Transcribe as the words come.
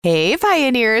Hey,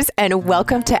 pioneers, and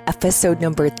welcome to episode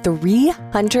number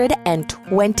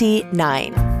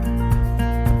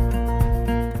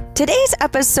 329. Today's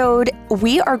episode,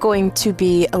 we are going to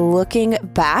be looking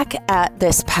back at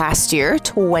this past year,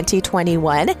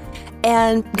 2021, and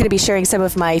I'm going to be sharing some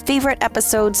of my favorite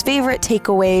episodes, favorite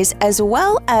takeaways, as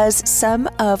well as some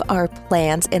of our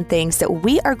plans and things that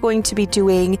we are going to be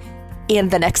doing in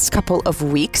the next couple of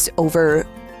weeks over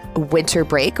winter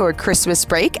break or Christmas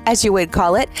break, as you would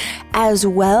call it, as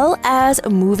well as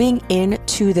moving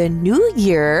into the new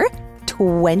year,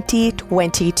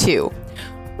 2022.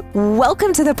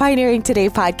 Welcome to the Pioneering Today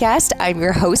podcast. I'm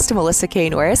your host, Melissa K.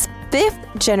 Norris, fifth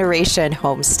generation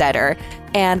homesteader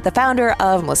and the founder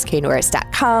of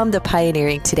melissaknorris.com, the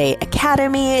Pioneering Today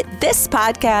Academy, this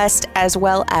podcast, as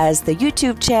well as the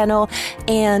YouTube channel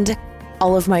and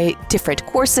all of my different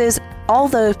courses, all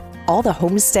the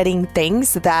homesteading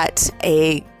things that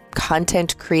a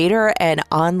content creator and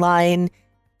online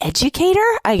educator,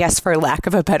 I guess for lack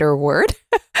of a better word,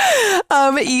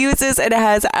 uses and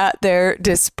has at their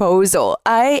disposal.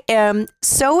 I am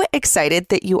so excited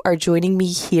that you are joining me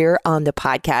here on the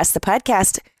podcast. The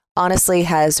podcast honestly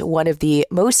has one of the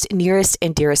most nearest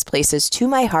and dearest places to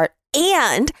my heart.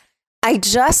 And I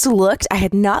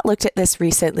had not looked at this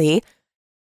recently.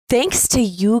 Thanks to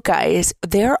you guys,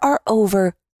 there are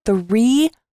over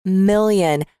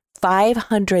 3,500,000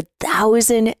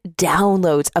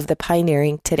 downloads of the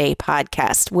Pioneering Today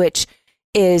podcast, which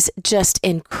is just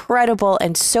incredible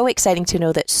and so exciting to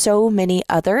know that so many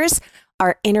others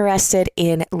are interested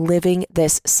in living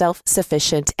this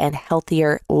self-sufficient and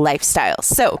healthier lifestyle.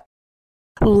 So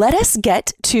let us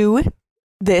get to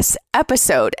this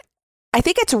episode. I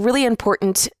think it's really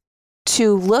important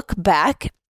to look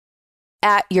back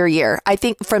at your year. I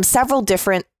think from several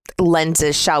different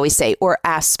lenses, shall we say, or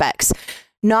aspects,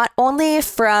 not only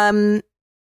from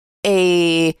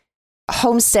a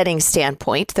homesteading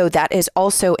standpoint, though that is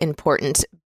also important,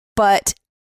 but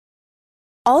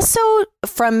also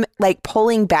from like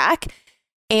pulling back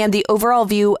and the overall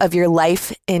view of your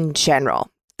life in general.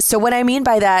 So what I mean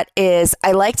by that is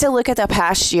I like to look at the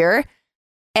past year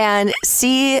and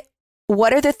see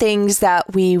what are the things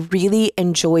that we really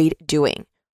enjoyed doing.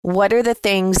 What are the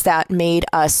things that made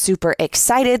us super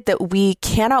excited that we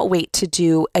cannot wait to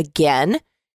do again?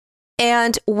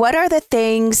 And what are the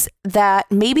things that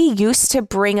maybe used to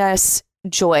bring us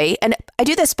joy? And I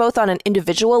do this both on an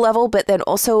individual level, but then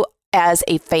also as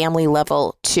a family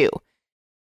level too.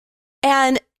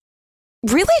 And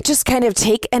really just kind of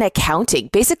take an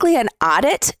accounting, basically an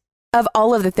audit of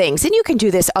all of the things. And you can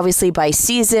do this obviously by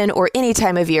season or any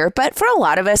time of year. But for a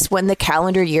lot of us, when the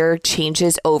calendar year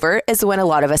changes over is when a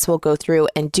lot of us will go through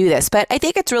and do this. But I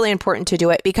think it's really important to do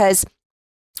it because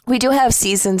we do have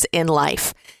seasons in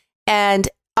life. And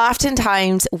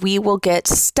oftentimes we will get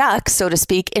stuck, so to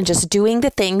speak, in just doing the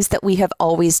things that we have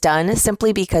always done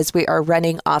simply because we are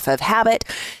running off of habit.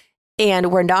 And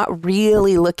we're not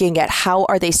really looking at how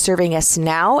are they serving us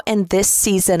now in this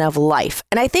season of life.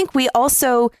 And I think we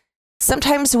also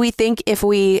sometimes we think if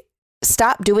we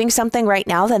stop doing something right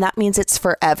now, then that means it's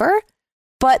forever.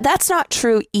 But that's not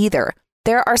true either.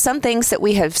 There are some things that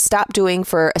we have stopped doing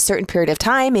for a certain period of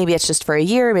time. Maybe it's just for a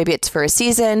year, maybe it's for a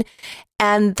season.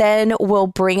 And then we'll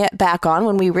bring it back on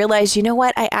when we realize, you know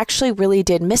what, I actually really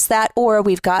did miss that, or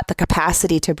we've got the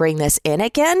capacity to bring this in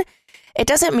again. It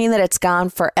doesn't mean that it's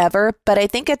gone forever, but I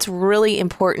think it's really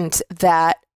important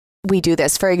that we do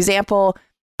this. For example,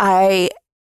 I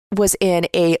was in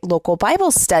a local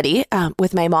Bible study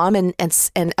with my mom and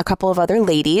a couple of other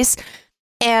ladies.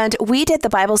 And we did the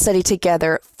Bible study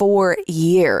together for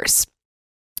years.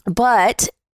 But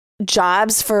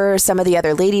jobs for some of the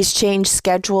other ladies changed,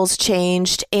 schedules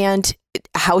changed, and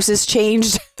houses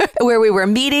changed where we were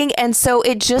meeting. And so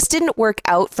it just didn't work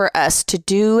out for us to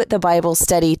do the Bible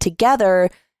study together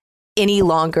any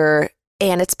longer.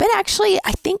 And it's been actually,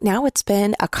 I think now it's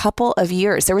been a couple of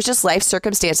years. There was just life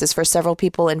circumstances for several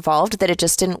people involved that it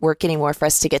just didn't work anymore for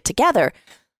us to get together.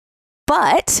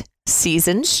 But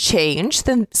seasons change,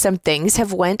 some things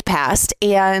have went past,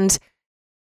 and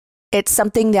it's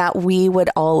something that we would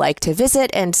all like to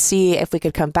visit and see if we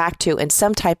could come back to in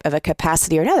some type of a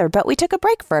capacity or another. But we took a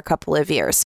break for a couple of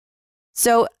years.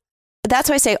 So that's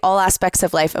why I say all aspects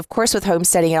of life, of course, with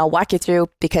homesteading, and I'll walk you through,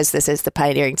 because this is the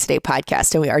Pioneering Today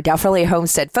podcast, and we are definitely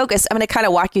homestead focused. I'm going to kind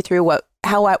of walk you through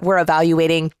how we're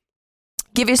evaluating,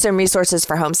 give you some resources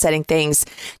for homesteading things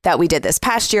that we did this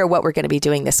past year, what we're going to be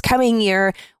doing this coming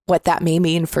year, what that may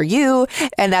mean for you,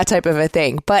 and that type of a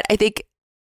thing. But I think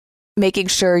making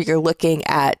sure you're looking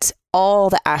at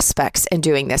all the aspects and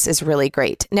doing this is really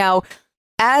great. Now,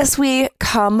 as we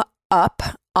come up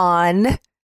on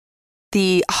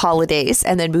the holidays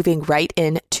and then moving right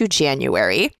into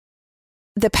January.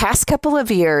 The past couple of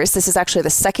years, this is actually the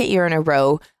second year in a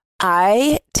row,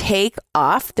 I take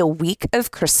off the week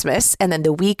of Christmas and then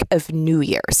the week of New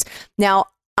Year's. Now,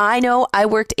 I know I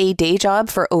worked a day job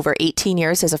for over 18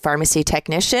 years as a pharmacy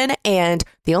technician, and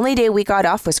the only day we got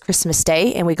off was Christmas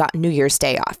Day, and we got New Year's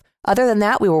Day off. Other than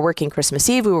that, we were working Christmas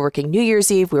Eve, we were working New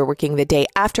Year's Eve, we were working the day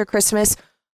after Christmas,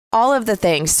 all of the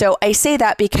things. So I say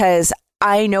that because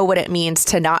I know what it means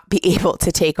to not be able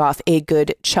to take off a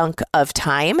good chunk of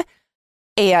time.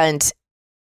 And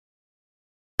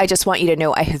I just want you to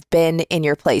know I have been in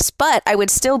your place, but I would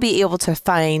still be able to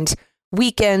find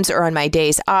weekends or on my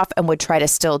days off and would try to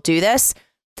still do this.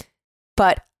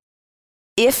 But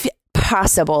if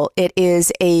possible, it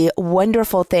is a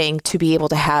wonderful thing to be able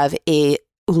to have a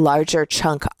larger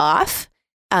chunk off.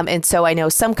 And so I know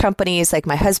some companies like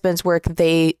my husband's work,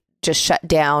 they just shut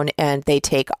down and they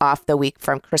take off the week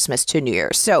from Christmas to New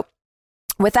Year's. So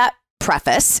with that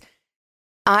preface,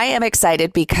 I am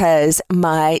excited because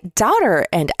my daughter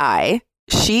and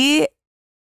she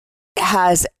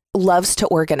loves to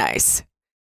organize.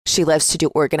 She loves to do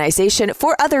organization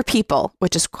for other people,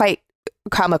 which is quite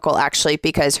comical actually,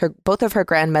 because both of her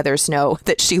grandmothers know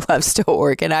that she loves to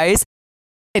organize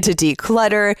and to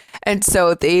declutter. And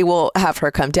so they will have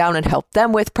her come down and help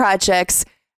them with projects.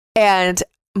 And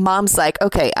mom's like,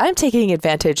 okay, I'm taking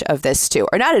advantage of this too,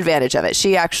 or not advantage of it.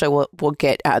 She actually will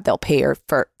get, they'll pay her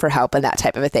for help and that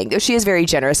type of a thing. She is very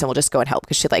generous and will just go and help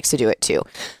because she likes to do it too.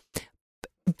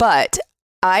 But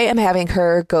I am having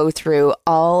her go through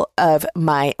all of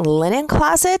my linen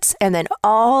closets and then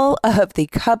all of the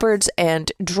cupboards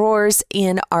and drawers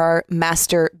in our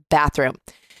master bathroom.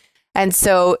 And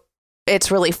so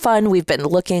it's really fun. We've been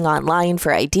looking online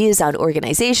for ideas on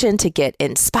organization to get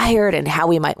inspired and how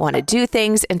we might want to do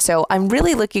things. And so I'm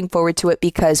really looking forward to it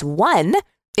because one,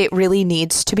 it really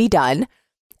needs to be done.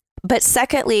 But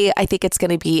secondly, I think it's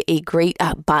going to be a great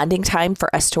bonding time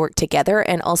for us to work together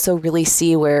and also really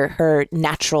see where her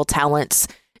natural talents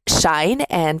shine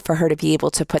and for her to be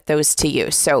able to put those to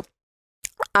use. So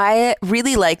I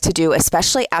really like to do,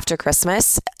 especially after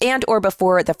Christmas and or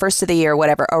before the first of the year,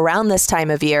 whatever, around this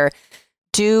time of year,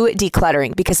 do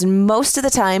decluttering because most of the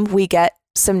time we get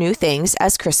some new things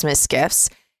as Christmas gifts,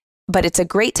 but it's a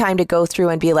great time to go through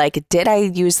and be like, did I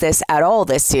use this at all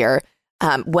this year?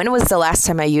 When was the last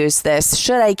time I used this?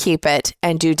 Should I keep it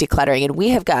and do decluttering? And we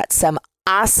have got some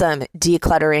awesome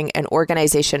decluttering and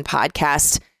organization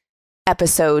podcast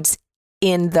episodes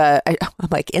in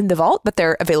the vault, but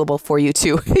they're available for you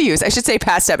to use. I should say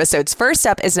past episodes. First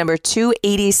up is number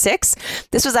 286.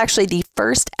 This was actually the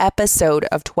first episode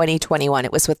of 2021.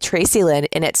 It was with Tracy Lynn,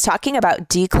 and it's talking about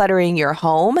decluttering your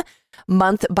home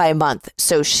month by month.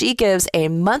 So she gives a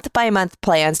month by month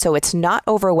plan so it's not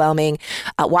overwhelming,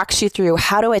 walks you through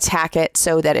how to attack it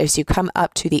so that as you come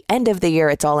up to the end of the year,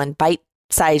 it's all in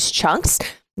bite-sized chunks.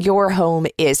 Your home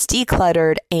is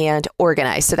decluttered and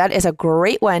organized. So that is a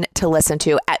great one to listen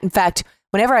to. In fact,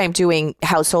 whenever I'm doing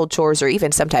household chores or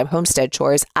even sometimes homestead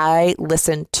chores, I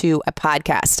listen to a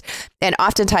podcast. And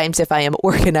oftentimes if I am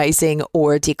organizing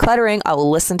or decluttering,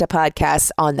 I'll listen to podcasts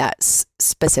on that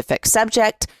specific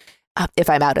subject. If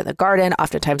I'm out in the garden,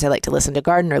 oftentimes I like to listen to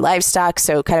garden or livestock.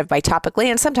 So kind of by topically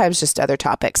and sometimes just other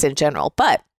topics in general.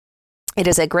 But it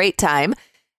is a great time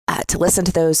to listen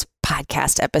to those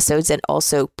podcast episodes and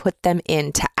also put them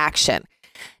into action.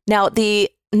 Now, the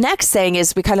next thing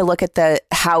is we kind of look at the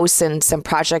house and some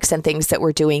projects and things that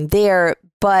we're doing there,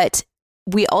 but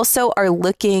we also are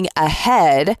looking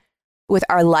ahead with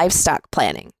our livestock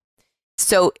planning.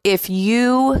 So if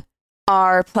you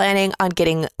are planning on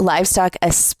getting livestock,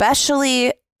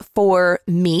 especially for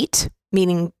meat,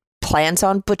 meaning plans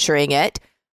on butchering it,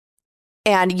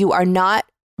 and you are not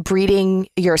breeding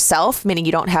yourself, meaning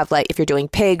you don't have if you're doing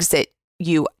pigs that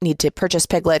you need to purchase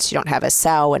piglets, you don't have a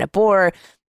sow and a boar.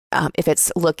 If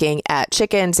it's looking at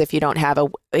chickens, if you're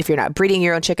not breeding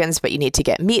your own chickens, but you need to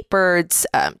get meat birds,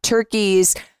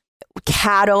 turkeys,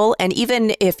 cattle, and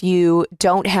even if you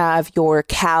don't have your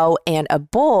cow and a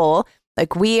bull,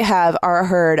 like we have our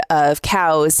herd of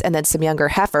cows and then some younger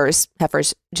heifers.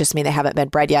 Heifers just mean they haven't been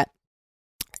bred yet.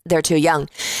 They're too young.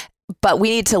 But we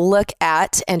need to look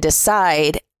at and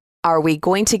decide, are we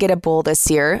going to get a bull this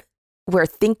year? We're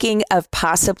thinking of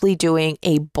possibly doing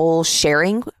a bull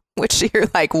sharing, which you're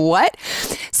like, what?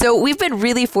 So we've been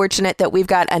really fortunate that we've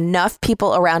got enough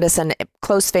people around us and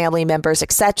close family members,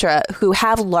 etc., who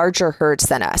have larger herds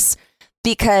than us.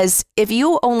 Because if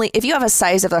you have a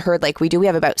size of the herd like we do, we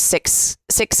have about six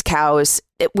cows,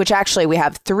 which actually we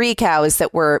have 3 cows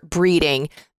that we're breeding,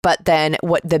 but then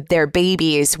their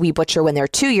babies we butcher when they're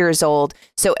 2 years old.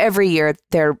 So every year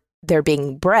they're they're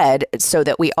being bred so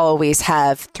that we always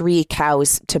have 3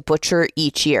 cows to butcher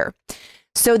each year.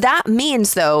 So that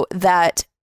means, though, that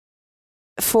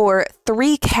for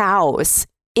 3 cows,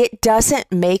 it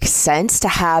doesn't make sense to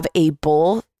have a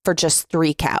bull for just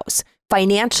 3 cows.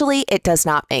 Financially, it does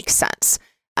not make sense.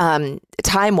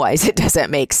 Time-wise, it doesn't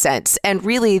make sense. And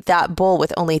really, that bull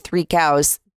with only 3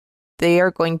 cows, they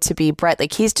are going to be bred.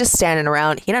 Like, he's just standing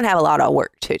around. He doesn't have a lot of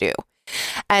work to do.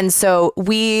 And so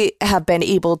we have been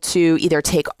able to either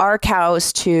take our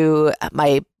cows to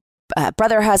my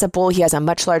brother has a bull. He has a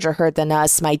much larger herd than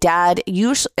us. My dad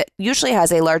usually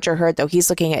has a larger herd, though he's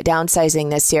looking at downsizing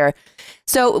this year.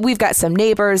 So we've got some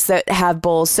neighbors that have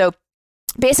bulls. So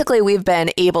basically, we've been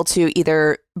able to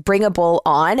either bring a bull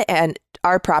on and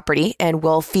our property, and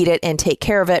we'll feed it and take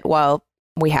care of it while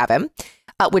we have him,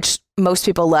 which most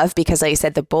people love because, like I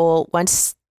said, the bull,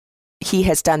 once he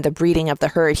has done the breeding of the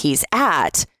herd he's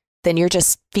at, then you're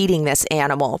just feeding this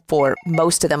animal for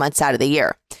most of the months out of the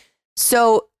year.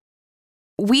 So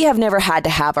we have never had to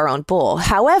have our own bull.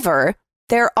 However,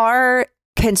 there are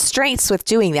constraints with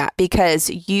doing that because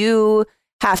you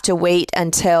have to wait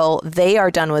until they are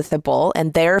done with the bull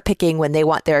and they're picking when they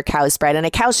want their cows bred. And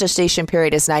a cow's gestation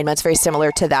period is 9 months, very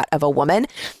similar to that of a woman.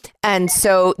 And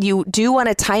so you do want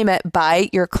to time it by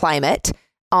your climate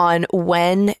on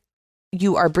when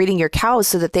you are breeding your cows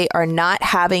so that they are not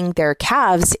having their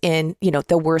calves in,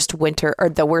 the worst winter or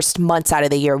the worst months out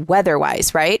of the year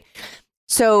weather-wise, right?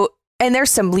 So, and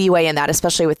there's some leeway in that,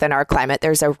 especially within our climate.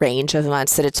 There's a range of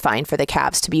months that it's fine for the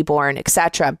calves to be born,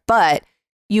 etc. But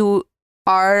you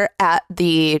are at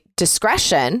the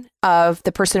discretion of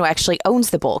the person who actually owns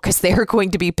the bull because they're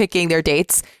going to be picking their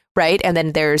dates, right? And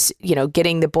then there's,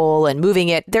 getting the bull and moving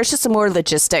it. There's just some more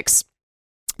logistics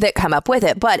that come up with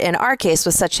it. But in our case,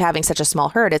 with having such a small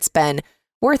herd, it's been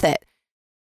worth it.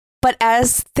 But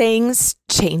as things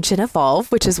change and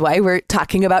evolve, which is why we're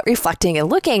talking about reflecting and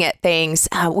looking at things,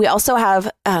 we also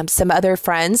have some other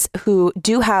friends who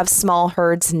do have small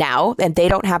herds now, and they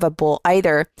don't have a bull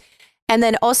either. And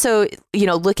then also,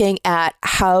 looking at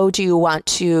how do you want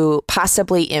to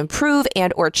possibly improve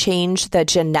and or change the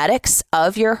genetics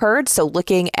of your herd. So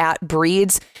looking at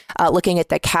breeds, looking at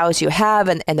the cows you have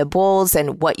and the bulls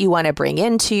and what you want to bring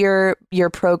into your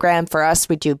program. For us,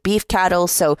 we do beef cattle.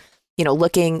 So,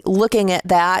 looking at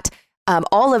that,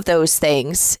 all of those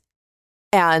things.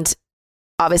 And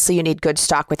obviously you need good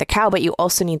stock with a cow, but you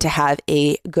also need to have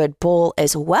a good bull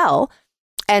as well.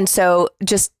 And so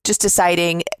just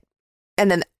deciding. And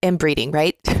then inbreeding,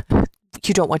 right?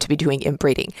 You don't want to be doing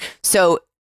inbreeding. So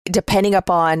depending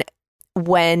upon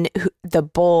when the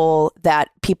bull that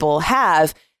people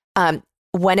have,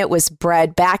 when it was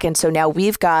bred back. And so now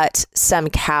we've got some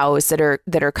cows that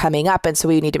are coming up. And so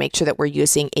we need to make sure that we're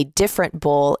using a different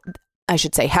bull, I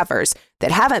should say heifers,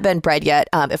 that haven't been bred yet.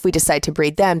 If we decide to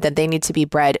breed them, then they need to be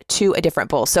bred to a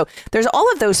different bull. So there's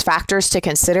all of those factors to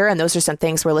consider. And those are some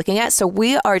things we're looking at. So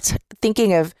we are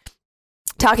thinking of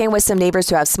talking with some neighbors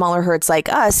who have smaller herds like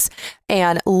us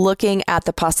and looking at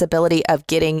the possibility of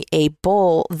getting a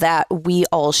bull that we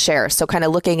all share. So kind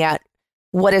of looking at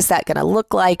what is that going to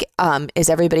look like? Is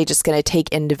everybody just going to take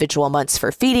individual months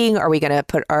for feeding? Are we going to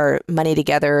put our money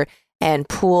together and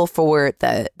pool for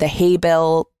the hay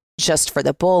bill just for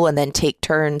the bull and then take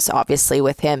turns, obviously,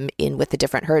 with him in with the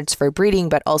different herds for breeding,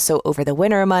 but also over the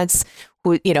winter months,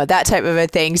 that type of a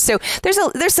thing. So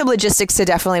there's some logistics to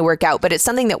definitely work out, but it's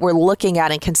something that we're looking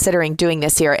at and considering doing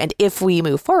this year. And if we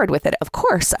move forward with it, of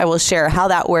course, I will share how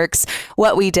that works,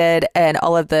 what we did, and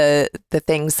all of the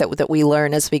things that we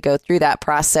learn as we go through that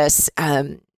process.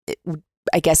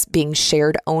 I guess being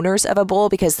shared owners of a bull,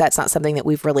 because that's not something that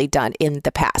we've really done in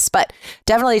the past, but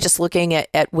definitely just looking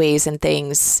at ways and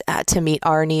things to meet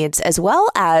our needs as well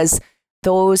as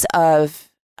those of,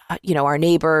 our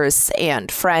neighbors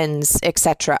and friends,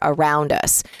 etc. around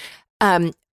us.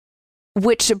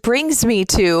 Which brings me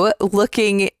to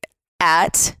looking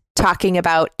at talking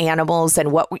about animals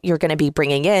and what you're going to be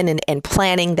bringing in and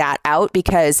planning that out,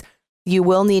 because you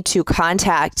will need to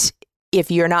contact, if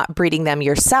you're not breeding them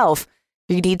yourself,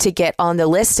 you need to get on the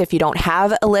list if you don't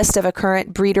have a list of a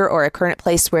current breeder or a current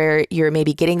place where you're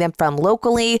maybe getting them from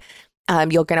locally.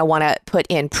 You're going to want to put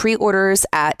in pre-orders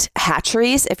at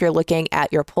hatcheries if you're looking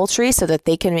at your poultry so that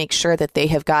they can make sure that they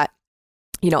have got,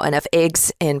 enough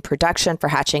eggs in production for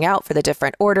hatching out for the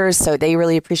different orders. So they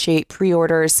really appreciate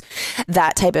pre-orders,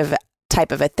 that type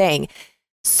of a thing.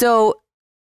 So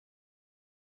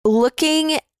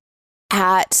looking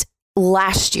at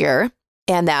last year,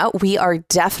 and that we are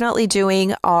definitely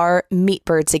doing our meat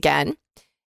birds again.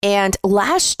 And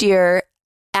last year,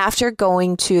 after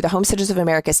going to the Homesteaders of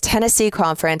America's Tennessee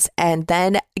conference and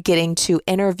then getting to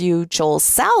interview Joel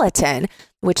Salatin,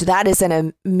 which that is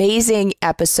an amazing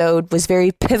episode, was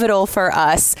very pivotal for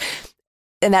us.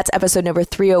 And that's episode number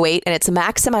 308. And it's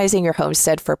Maximizing Your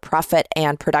Homestead for Profit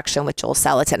and Production with Joel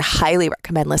Salatin. Highly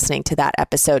recommend listening to that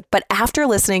episode. But after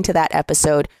listening to that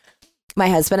episode, my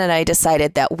husband and I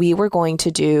decided that we were going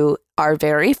to do our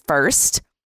very first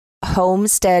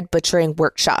homestead butchering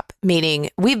workshop, meaning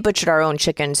we've butchered our own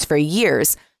chickens for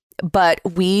years, but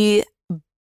we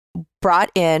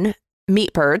brought in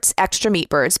meat birds, extra meat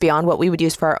birds beyond what we would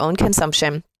use for our own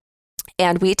consumption.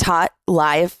 And we taught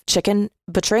live chicken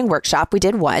butchering workshop. We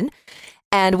did one.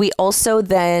 And we also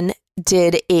then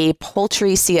did a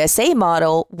poultry CSA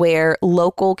model where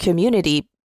local community,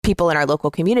 people in our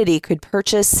local community could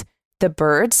purchase the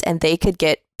birds and they could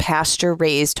get pasture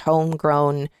raised,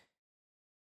 homegrown,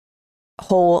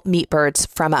 whole meat birds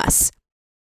from us.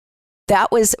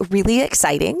 That was really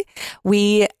exciting.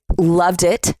 We loved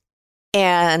it.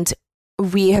 And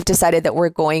we have decided that we're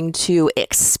going to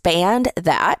expand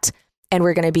that. And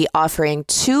we're going to be offering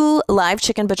 2 live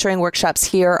chicken butchering workshops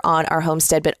here on our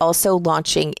homestead, but also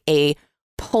launching a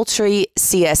poultry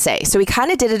CSA. So we kind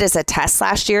of did it as a test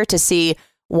last year to see,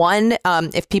 one,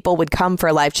 if people would come for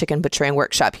a live chicken butchering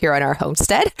workshop here on our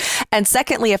homestead. And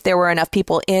secondly, if there were enough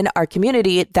people in our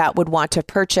community that would want to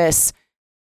purchase.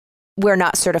 We're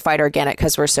not certified organic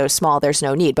because we're so small, there's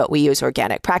no need, but we use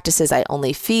organic practices. I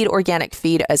only feed organic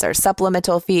feed as our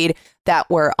supplemental feed that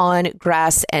we're on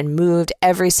grass and moved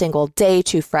every single day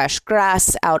to fresh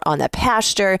grass out on the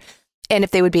pasture. And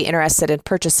if they would be interested in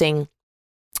purchasing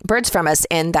birds from us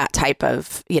in that type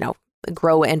of,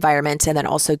 grow environment, and then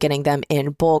also getting them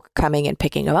in bulk, coming and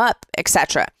picking them up,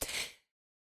 etc.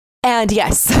 And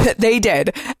yes, they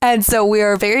did. And so we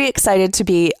are very excited to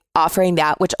be offering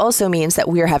that, which also means that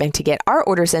we are having to get our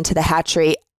orders into the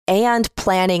hatchery and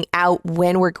planning out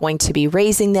when we're going to be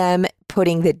raising them,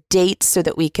 putting the dates so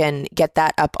that we can get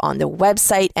that up on the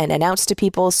website and announce to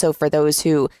people. So for those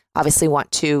who obviously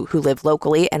who live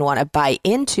locally and want to buy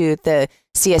into the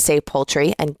CSA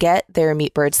poultry and get their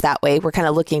meat birds that way, we're kind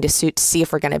of looking to see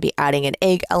if we're going to be adding an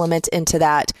egg element into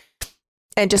that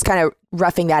and just kind of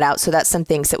roughing that out. So that's some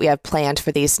things that we have planned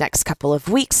for these next couple of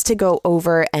weeks to go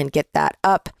over and get that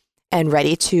up and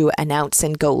ready to announce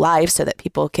and go live so that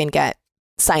people can get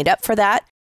signed up for that.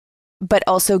 But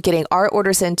also getting our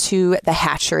orders into the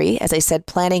hatchery, as I said,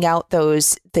 planning out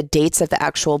the dates of the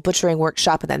actual butchering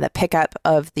workshop and then the pickup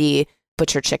of the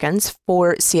butcher chickens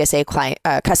for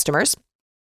CSA customers.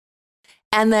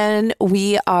 And then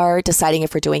we are deciding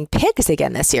if we're doing pigs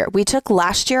again this year. We took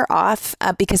last year off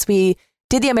because we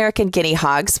did the American guinea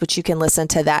hogs, which you can listen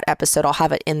to that episode. I'll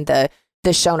have it in the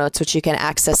show notes, which you can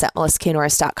access at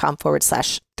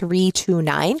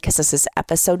melissaknorris.com/329, because this is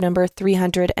episode number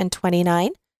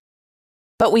 329.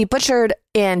 But we butchered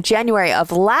in January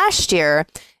of last year.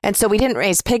 And so we didn't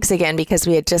raise pigs again because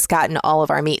we had just gotten all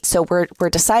of our meat. So we're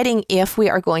deciding if we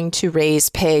are going to raise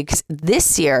pigs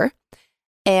this year.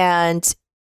 And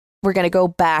we're going to go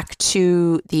back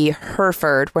to the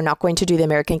Hereford. We're not going to do the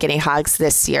American guinea hogs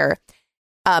this year.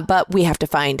 But we have to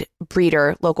find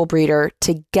local breeder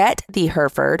to get the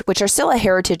Hereford, which are still a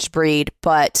heritage breed,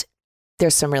 but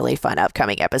there's some really fun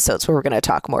upcoming episodes where we're going to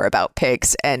talk more about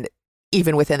pigs, and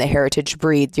even within the heritage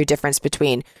breed, your difference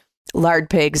between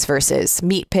lard pigs versus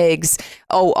meat pigs,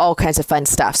 all kinds of fun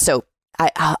stuff. So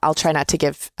I'll try not to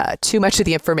give too much of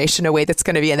the information away that's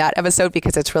going to be in that episode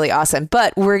because it's really awesome.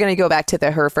 But we're going to go back to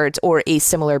the Herefords or a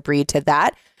similar breed to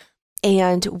that.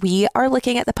 And we are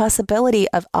looking at the possibility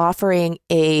of offering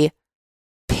a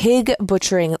pig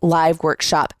butchering live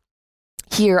workshop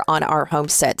here on our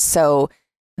homestead. So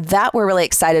that we're really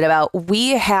excited about.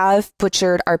 We have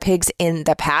butchered our pigs in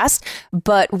the past,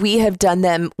 but we have done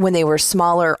them when they were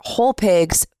smaller whole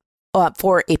pigs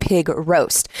for a pig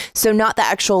roast. So not the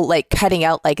actual cutting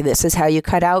out, this is how you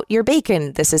cut out your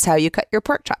bacon. This is how you cut your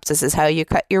pork chops. This is how you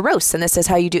cut your roasts. And this is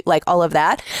how you do all of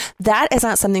that. That is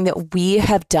not something that we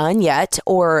have done yet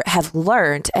or have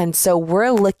learned. And so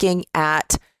we're looking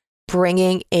at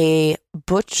bringing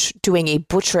doing a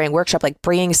butchering workshop,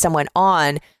 bringing someone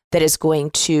on that is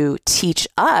going to teach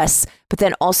us, but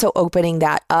then also opening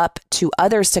that up to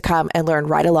others to come and learn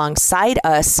right alongside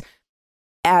us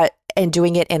and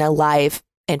doing it in a live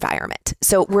environment.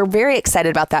 So we're very excited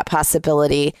about that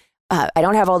possibility. I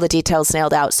don't have all the details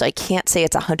nailed out, so I can't say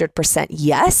it's 100%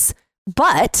 yes,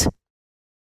 but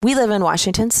we live in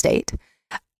Washington State.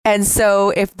 And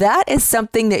so if that is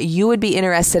something that you would be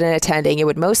interested in attending, it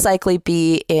would most likely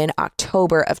be in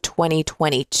October of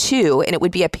 2022. And it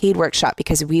would be a paid workshop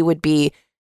because we would be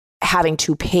having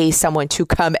to pay someone to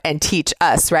come and teach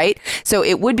us, right? So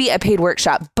it would be a paid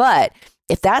workshop. But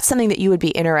if that's something that you would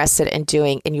be interested in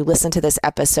doing and you listen to this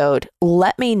episode,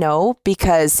 let me know,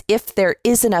 because if there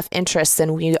is enough interest,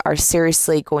 then we are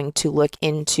seriously going to look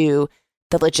into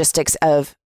the logistics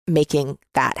of making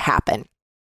that happen.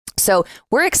 So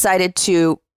we're excited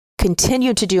to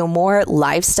continue to do more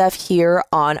live stuff here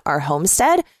on our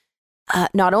homestead,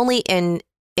 not only in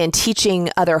teaching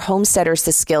other homesteaders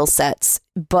the skill sets,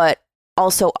 but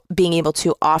also being able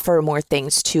to offer more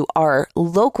things to our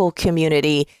local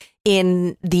community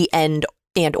in the end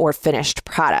and or finished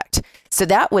product. So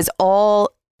that was all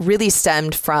really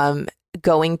stemmed from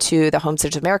going to the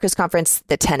Homesteaders of Americas conference,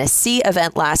 the Tennessee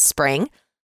event last spring,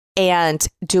 and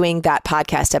doing that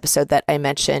podcast episode that I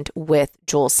mentioned with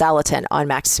Joel Salatin on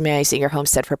maximizing your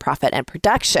homestead for profit and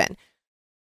production,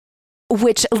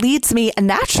 which leads me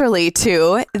naturally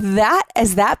to that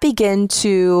as that began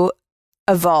to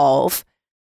evolve.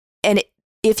 And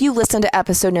if you listen to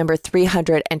episode number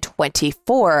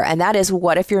 324, and that is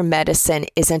what if your medicine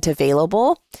isn't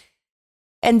available?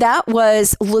 And that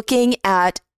was looking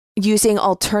at using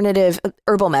alternative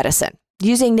herbal medicine,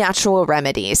 using natural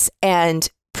remedies,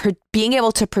 and being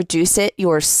able to produce it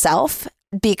yourself,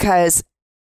 because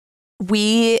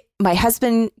my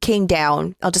husband came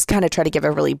down. I'll just kind of try to give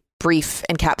a really brief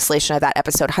encapsulation of that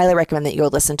episode. Highly recommend that you go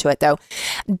listen to it though.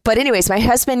 But anyways, my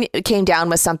husband came down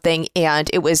with something, and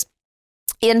it was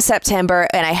in September,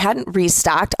 and I hadn't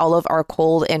restocked all of our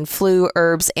cold and flu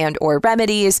herbs and or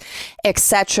remedies,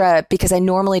 etc., because I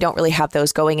normally don't really have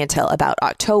those going until about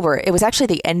October. It was actually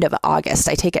the end of August.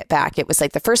 I take it back. It was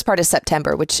like the first part of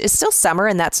September, which is still summer,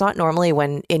 and that's not normally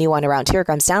when anyone around here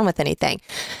comes down with anything.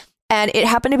 And it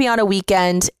happened to be on a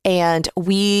weekend, and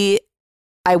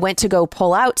I went to go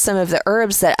pull out some of the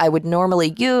herbs that I would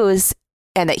normally use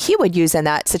and that he would use in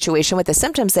that situation with the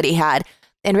symptoms that he had,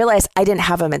 and realized I didn't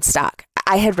have them in stock.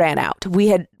 I had ran out. We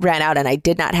had ran out, and I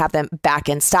did not have them back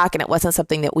in stock. And it wasn't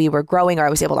something that we were growing or I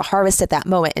was able to harvest at that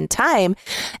moment in time.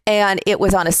 And it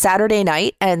was on a Saturday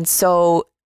night. And so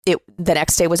the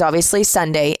next day was obviously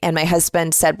Sunday. And my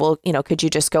husband said, well, could you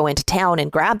just go into town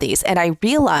and grab these? And I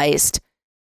realized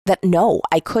that no,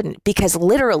 I couldn't, because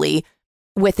literally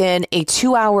within a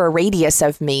 2-hour radius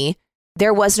of me,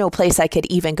 there was no place I could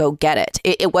even go get it.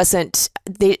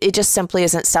 It just simply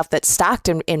isn't stuff that's stocked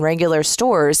in regular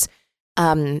stores.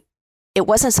 It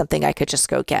wasn't something I could just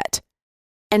go get.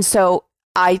 And so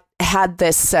I had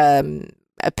this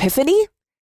epiphany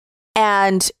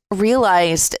and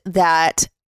realized that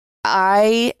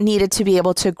I needed to be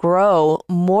able to grow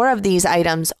more of these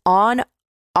items on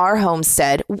our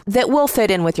homestead that will fit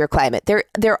in with your climate.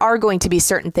 There are going to be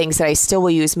certain things that I still will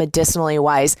use medicinally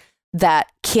wise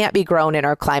that can't be grown in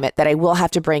our climate that I will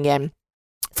have to bring in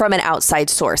from an outside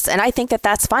source. And I think that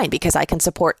that's fine, because I can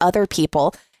support other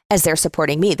people as they're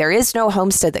supporting me. There is no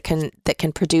homestead that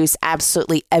can produce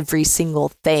absolutely every single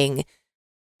thing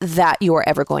that you're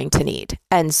ever going to need.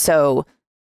 And so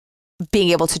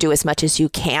being able to do as much as you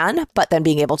can, but then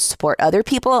being able to support other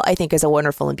people, I think is a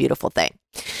wonderful and beautiful thing.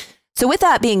 So with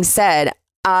that being said,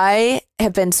 I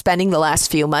have been spending the last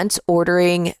few months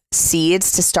ordering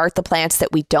seeds to start the plants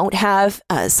that we don't have.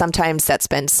 Sometimes that's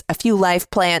been a few live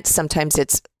plants. Sometimes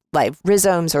it's live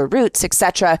rhizomes or roots,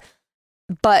 etc.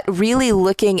 But really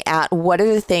looking at what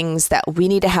are the things that we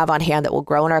need to have on hand that will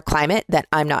grow in our climate that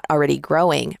I'm not already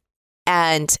growing,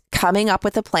 and coming up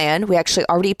with a plan. We actually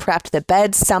already prepped the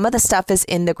beds. Some of the stuff is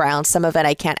in the ground. Some of it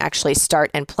I can't actually start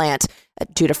and plant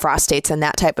due to frost dates and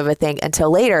that type of a thing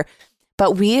until later.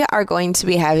 But we are going to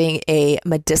be having a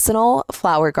medicinal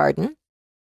flower garden,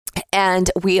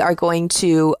 and we are going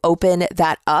to open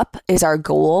that up is our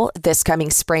goal this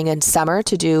coming spring and summer,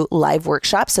 to do live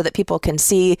workshops so that people can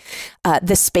see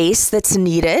the space that's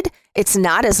needed. It's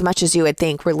not as much as you would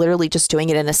think. We're literally just doing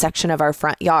it in a section of our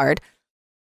front yard,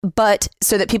 but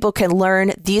so that people can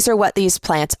learn, these are what these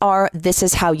plants are. This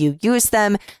is how you use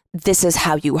them. This is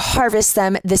how you harvest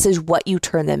them. This is what you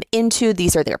turn them into.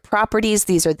 These are their properties.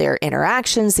 These are their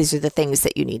interactions. These are the things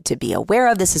that you need to be aware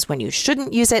of. This is when you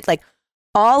shouldn't use it. Like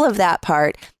all of that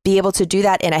part, be able to do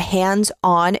that in a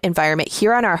hands-on environment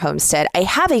here on our homestead. I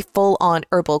have a full-on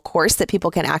herbal course that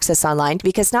people can access online,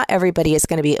 because not everybody is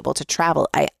going to be able to travel.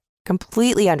 I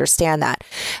completely understand that.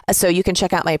 So you can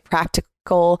check out my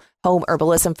practical home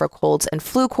herbalism for colds and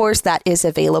flu course that is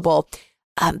available.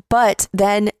 But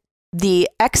then the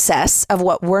excess of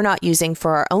what we're not using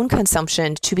for our own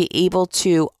consumption, to be able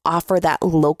to offer that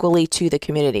locally to the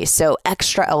community. So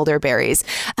extra elderberries,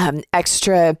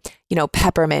 extra,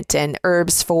 peppermint, and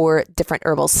herbs for different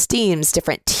herbal steams,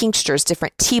 different tinctures,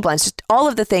 different tea blends, just all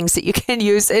of the things that you can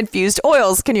use, infused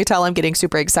oils. Can you tell I'm getting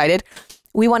super excited?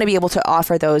 we want to be able to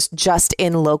offer those just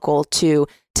in local to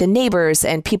neighbors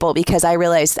and people, because I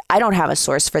realized I don't have a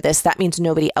source for this. That means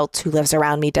nobody else who lives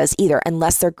around me does either,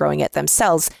 unless they're growing it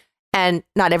themselves. And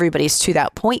not everybody's to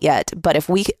that point yet. But if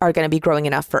we are going to be growing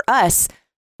enough for us,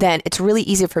 then it's really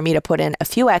easy for me to put in a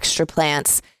few extra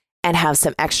plants and have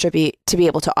some extra to be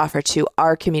able to offer to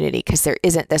our community, because there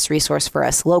isn't this resource for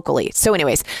us locally. So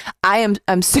anyways,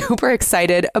 I'm super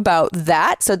excited about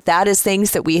that. So that is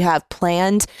things that we have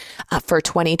planned for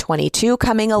 2022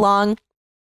 coming along.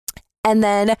 And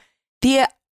then the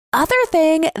other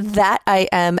thing that I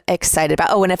am excited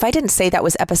about, and if I didn't say, that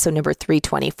was episode number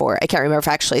 324. I can't remember if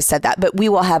I actually said that, but we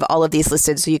will have all of these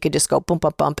listed, so you can just go bump,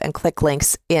 bump, bump and click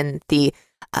links in the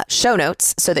show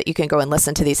notes so that you can go and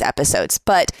listen to these episodes.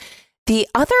 But the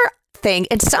other thing,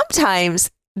 and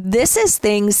sometimes this is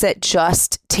things that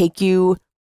just take you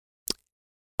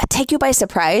by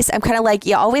surprise. I'm kind of like,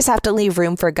 you always have to leave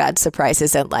room for God's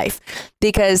surprises in life,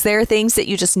 because there are things that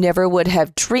you just never would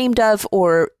have dreamed of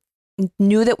or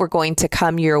knew that were going to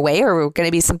come your way, or were going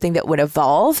to be something that would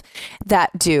evolve,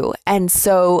 that do. And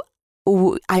so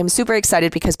I'm super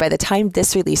excited, because by the time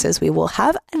this releases, we will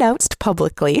have announced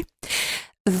publicly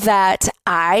that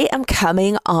I am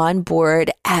coming on board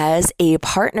as a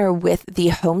partner with the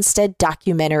Homestead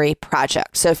Documentary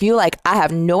Project. So if you I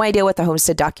have no idea what the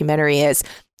Homestead Documentary is,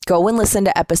 go and listen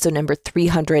to episode number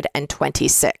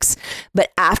 326.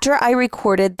 But after I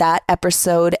recorded that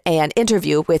episode and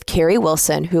interview with Carrie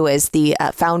Wilson, who is the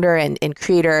founder and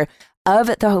creator of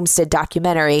the Homestead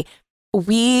Documentary,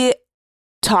 we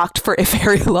talked for a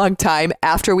very long time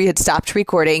after we had stopped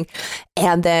recording.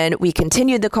 And then we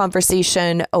continued the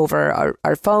conversation over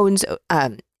our phones.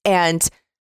 And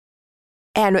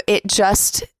it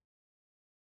just,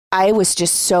 I was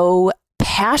just so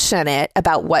passionate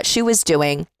about what she was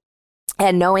doing,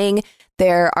 and knowing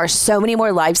there are so many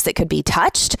more lives that could be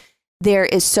touched. There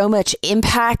is so much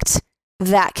impact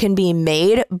that can be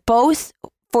made, both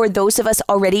for those of us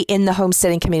already in the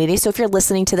homesteading community. So if you're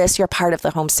listening to this, you're part of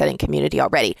the homesteading community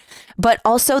already, but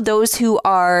also those who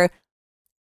are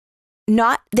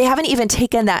not, they haven't even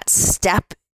taken that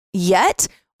step yet,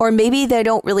 or maybe they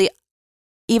don't really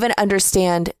even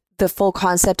understand the full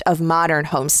concept of modern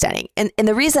homesteading. And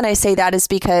the reason I say that is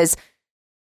because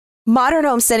modern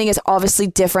homesteading is obviously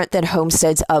different than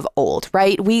homesteads of old,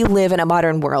 right? We live in a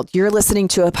modern world. You're listening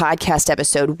to a podcast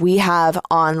episode. We have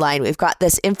online, we've got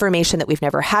this information that we've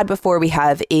never had before. We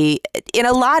have in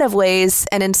a lot of ways,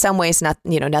 and in some ways,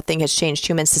 nothing has changed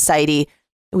human society.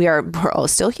 We're all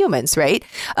still humans, right?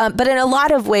 But in a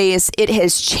lot of ways, it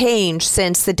has changed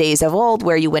since the days of old,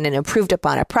 where you went and improved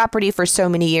upon a property for so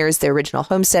many years, the original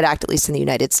Homestead Act, at least in the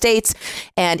United States.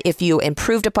 And if you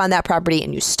improved upon that property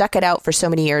and you stuck it out for so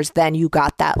many years, then you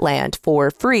got that land for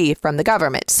free from the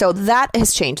government. So that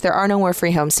has changed. There are no more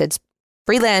free homesteads.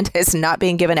 Free land is not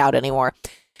being given out anymore.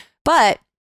 But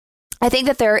I think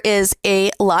that there is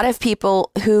a lot of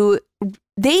people who,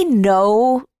 they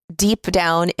know deep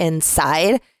down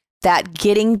inside that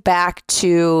getting back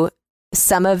to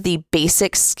some of the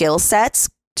basic skill sets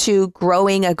to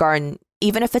growing a garden,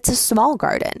 even if it's a small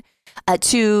garden,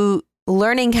 to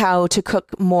learning how to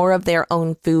cook more of their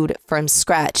own food from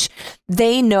scratch.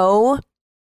 They know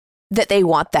that they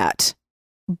want that,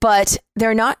 but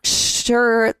they're not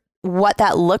sure what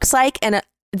that looks like. And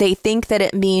they think that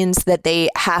it means that they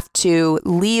have to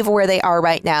leave where they are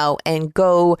right now and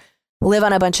go live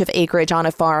on a bunch of acreage on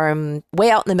a farm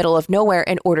way out in the middle of nowhere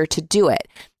in order to do it.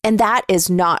 And that is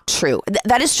not true.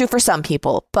 That is true for some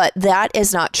people, but that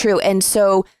is not true. And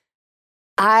so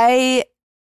I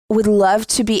would love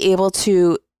to be able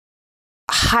to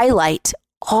highlight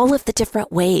all of the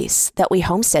different ways that we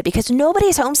homestead, because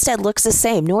nobody's homestead looks the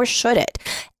same, nor should it.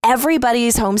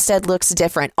 Everybody's homestead looks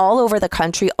different all over the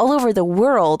country, all over the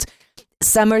world.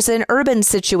 Some are in urban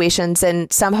situations,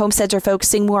 and some homesteads are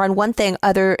focusing more on one thing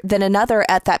other than another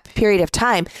at that period of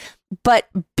time. But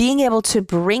being able to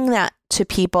bring that to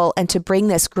people and to bring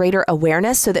this greater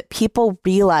awareness so that people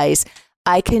realize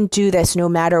I can do this no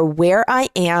matter where I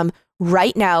am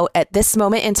right now at this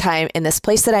moment in time, in this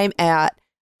place that I'm at,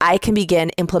 I can begin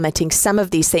implementing some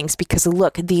of these things because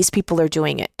look, these people are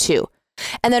doing it too.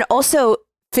 And then also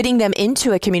fitting them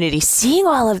into a community, seeing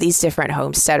all of these different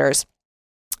homesteaders,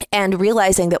 and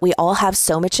realizing that we all have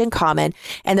so much in common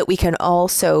and that we can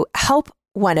also help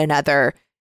one another,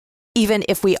 even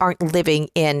if we aren't living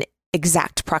in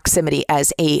exact proximity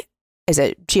as a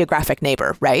geographic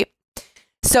neighbor, right?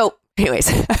 So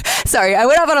anyways, sorry, I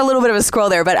went off on a little bit of a scroll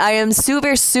there, but I am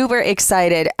super, super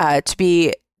excited to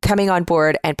be coming on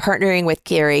board and partnering with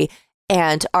Gary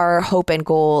And our hope and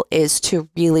goal is to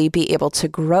really be able to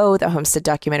grow the Homestead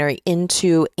documentary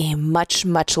into a much,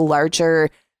 much larger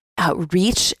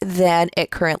reach than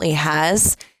it currently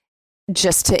has,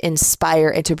 just to inspire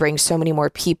and to bring so many more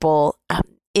people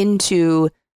into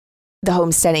the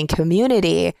homesteading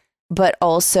community, but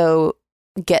also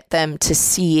get them to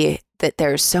see that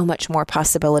there's so much more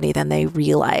possibility than they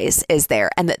realize is there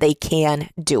and that they can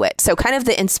do it. So kind of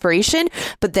the inspiration,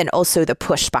 but then also the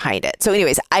push behind it. So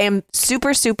anyways, I am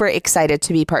super, super excited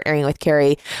to be partnering with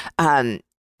Carrie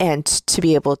and to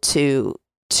be able to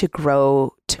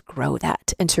grow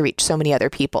that and to reach so many other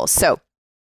people. So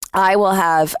I will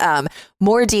have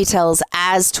more details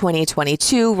as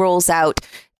 2022 rolls out,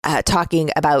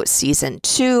 talking about season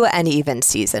 2 and even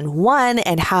season 1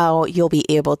 and how you'll be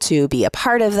able to be a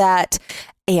part of that.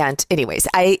 And anyways,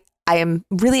 I am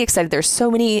really excited. There's so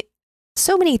many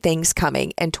things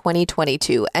coming in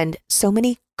 2022 and so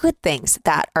many good things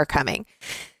that are coming.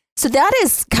 So that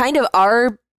is kind of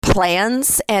our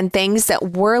plans and things that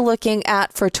we're looking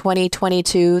at for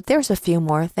 2022. There's a few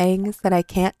more things that I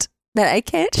can't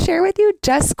share with you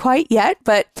just quite yet,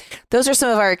 but those are some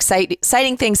of our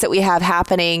exciting things that we have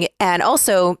happening, and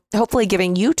also hopefully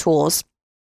giving you tools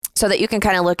so that you can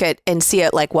kind of look at and see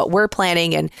it like what we're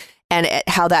planning and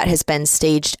how that has been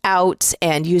staged out,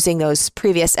 and using those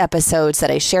previous episodes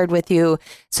that I shared with you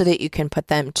so that you can put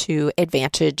them to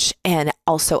advantage and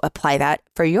also apply that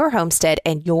for your homestead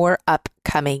and your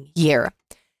upcoming year.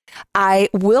 I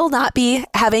will not be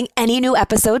having any new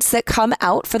episodes that come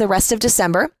out for the rest of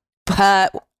December,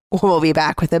 but we'll be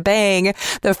back with a bang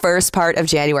the first part of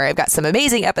January. I've got some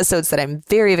amazing episodes that I'm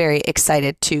very, very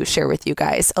excited to share with you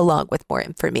guys, along with more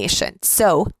information.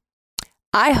 So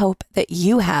I hope that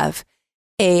you have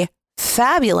a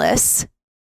fabulous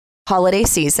holiday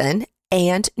season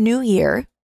and new year.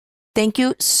 Thank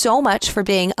you so much for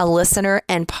being a listener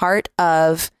and part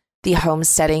of the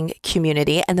homesteading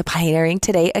community and the Pioneering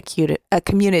Today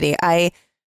community. I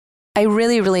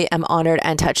really, really am honored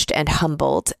and touched and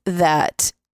humbled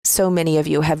that so many of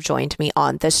you have joined me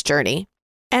on this journey.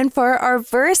 And for our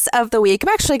verse of the week, I'm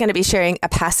actually going to be sharing a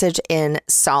passage in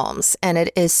Psalms, and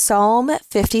it is Psalm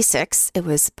 56. It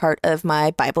was part of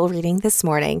my Bible reading this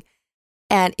morning,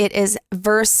 and it is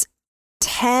verse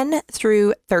 10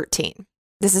 through 13.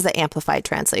 This is the Amplified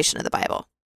translation of the Bible.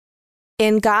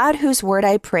 In God whose word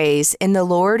I praise, in the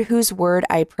Lord whose word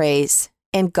I praise,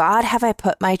 in God have I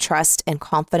put my trust and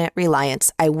confident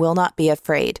reliance. I will not be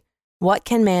afraid. What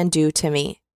can man do to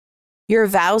me? Your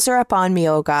vows are upon me,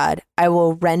 O God. I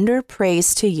will render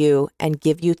praise to you and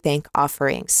give you thank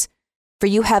offerings. For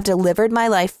you have delivered my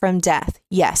life from death,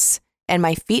 yes, and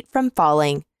my feet from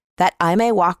falling, that I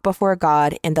may walk before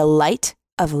God in the light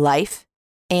of life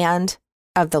and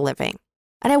of the living.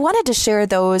 And I wanted to share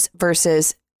those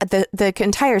verses. The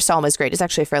entire psalm is great. It's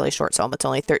actually a fairly short psalm. It's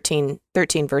only 13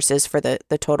 verses for the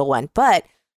total one. But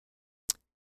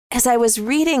as I was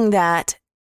reading that,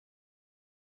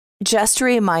 just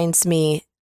reminds me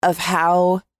of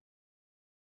how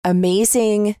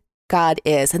amazing God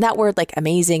is. And that word, like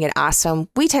amazing and awesome,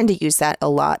 we tend to use that a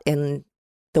lot in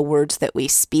the words that we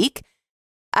speak.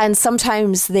 And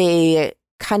sometimes they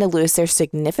kind of lose their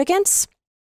significance.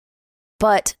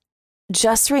 But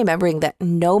just remembering that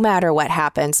no matter what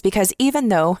happens, because even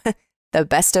though the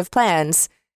best of plans,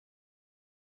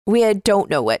 we don't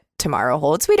know what tomorrow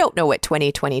holds. We don't know what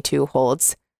 2022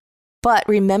 holds. But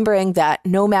remembering that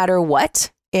no matter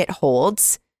what it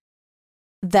holds,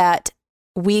 that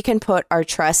we can put our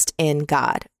trust in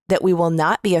God, that we will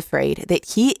not be afraid,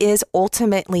 that He is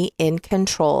ultimately in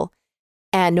control.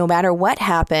 And no matter what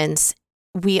happens,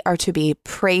 we are to be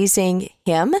praising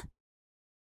Him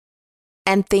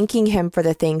and thanking Him for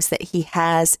the things that He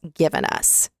has given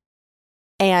us.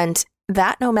 And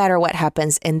that no matter what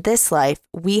happens in this life,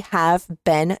 we have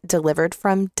been delivered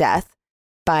from death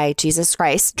by Jesus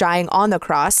Christ dying on the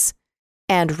cross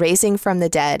and raising from the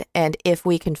dead. And if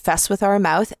we confess with our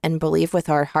mouth and believe with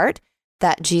our heart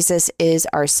that Jesus is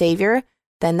our Savior,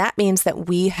 then that means that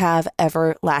we have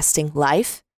everlasting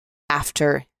life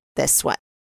after this one.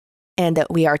 And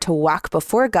that we are to walk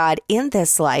before God in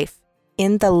this life,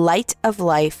 in the light of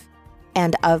life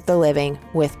and of the living,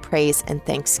 with praise and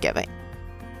thanksgiving.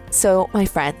 So, my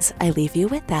friends, I leave you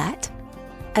with that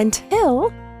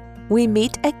until we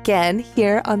meet again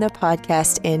here on the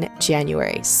podcast in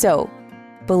January. So,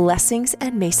 blessings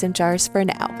and mason jars for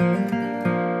now.